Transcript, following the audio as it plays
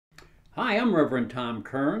Hi, I'm Reverend Tom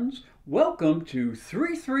Kearns. Welcome to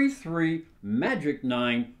 333 Magic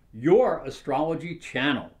 9, your astrology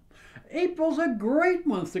channel. April's a great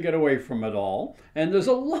month to get away from it all, and there's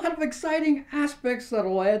a lot of exciting aspects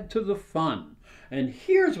that'll add to the fun. And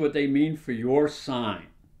here's what they mean for your sign.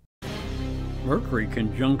 Mercury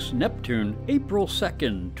conjuncts Neptune April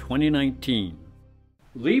 2nd, 2019.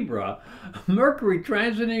 Libra, Mercury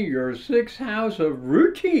transiting your 6th house of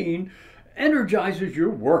routine energizes your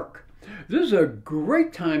work. This is a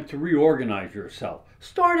great time to reorganize yourself.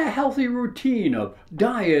 Start a healthy routine of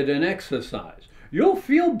diet and exercise. You'll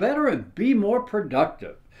feel better and be more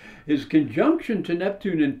productive. His conjunction to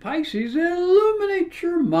Neptune in Pisces illuminates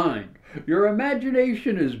your mind. Your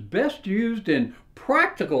imagination is best used in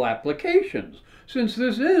practical applications, since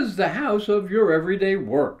this is the house of your everyday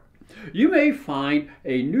work. You may find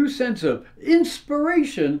a new sense of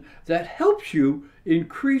inspiration that helps you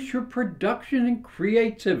increase your production and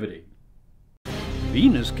creativity.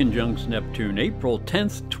 Venus conjuncts Neptune April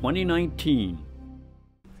 10th, 2019.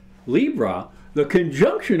 Libra, the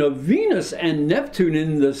conjunction of Venus and Neptune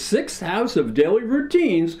in the 6th house of daily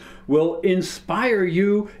routines will inspire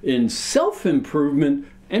you in self-improvement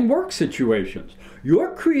and work situations.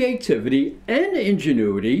 Your creativity and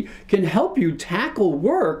ingenuity can help you tackle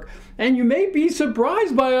work, and you may be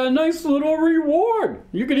surprised by a nice little reward.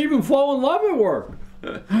 You could even fall in love at work.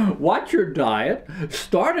 Watch your diet,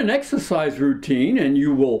 start an exercise routine, and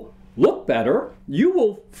you will look better, you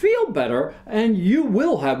will feel better, and you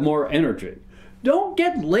will have more energy. Don't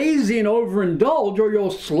get lazy and overindulge, or you'll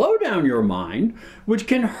slow down your mind, which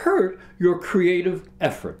can hurt your creative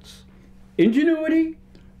efforts. Ingenuity,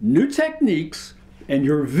 new techniques, and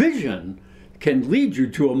your vision can lead you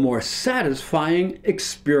to a more satisfying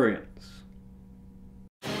experience.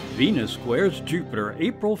 Venus squares Jupiter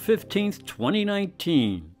April 15th,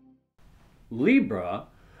 2019. Libra,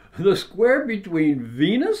 the square between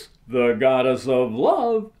Venus, the goddess of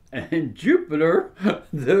love, and Jupiter,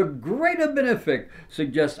 the greater benefic,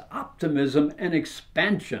 suggests optimism and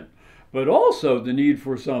expansion, but also the need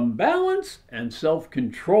for some balance and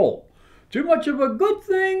self-control. Too much of a good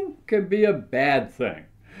thing can be a bad thing.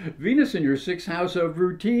 Venus in your 6th house of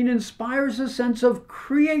routine inspires a sense of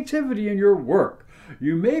creativity in your work.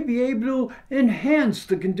 You may be able to enhance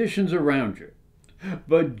the conditions around you.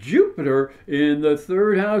 But Jupiter in the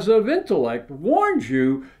 3rd house of intellect warns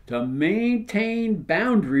you to maintain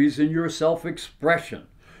boundaries in your self-expression.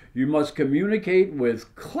 You must communicate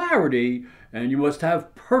with clarity, and you must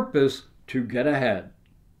have purpose to get ahead.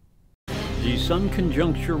 The Sun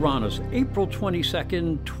conjuncts Uranus April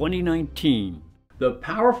 22nd, 2019. The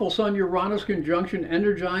powerful Sun-Uranus conjunction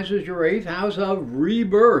energizes your 8th house of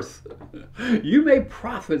rebirth. You may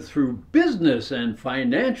profit through business and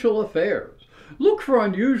financial affairs. Look for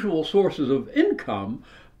unusual sources of income,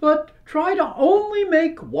 but try to only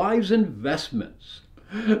make wise investments.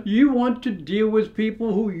 You want to deal with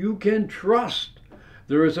people who you can trust.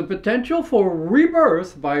 There is a potential for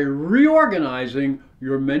rebirth by reorganizing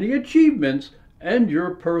your many achievements and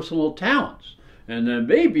your personal talents. And there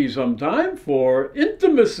may be some time for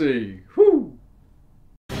intimacy. Whew.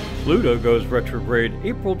 Pluto goes retrograde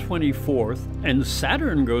April 24th, and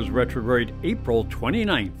Saturn goes retrograde April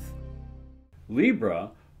 29th.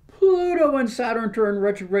 Libra, Pluto and Saturn turn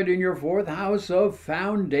retrograde in your 4th house of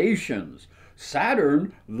foundations.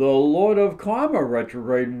 Saturn, the Lord of Karma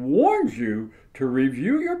retrograde, warns you to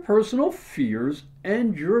review your personal fears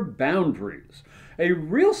and your boundaries. A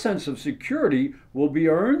real sense of security will be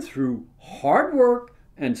earned through hard work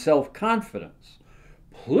and self-confidence.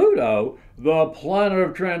 Pluto, the planet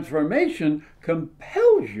of transformation,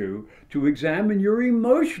 compels you to examine your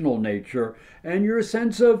emotional nature and your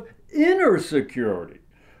sense of inner security.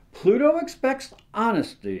 Pluto expects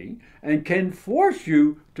honesty and can force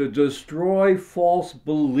you to destroy false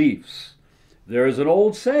beliefs. There is an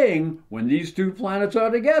old saying, when these two planets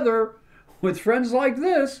are together, with friends like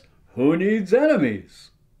this, who needs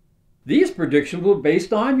enemies? These predictions were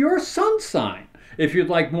based on your sun sign. If you'd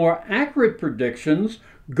like more accurate predictions,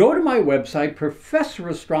 go to my website,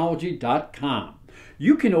 professorastrology.com.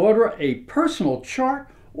 You can order a personal chart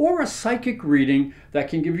or a psychic reading that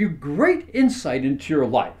can give you great insight into your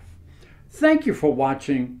life. Thank you for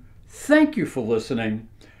watching. Thank you for listening.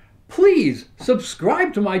 Please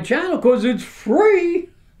subscribe to my channel because it's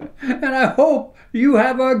free. And I hope you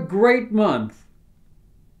have a great month.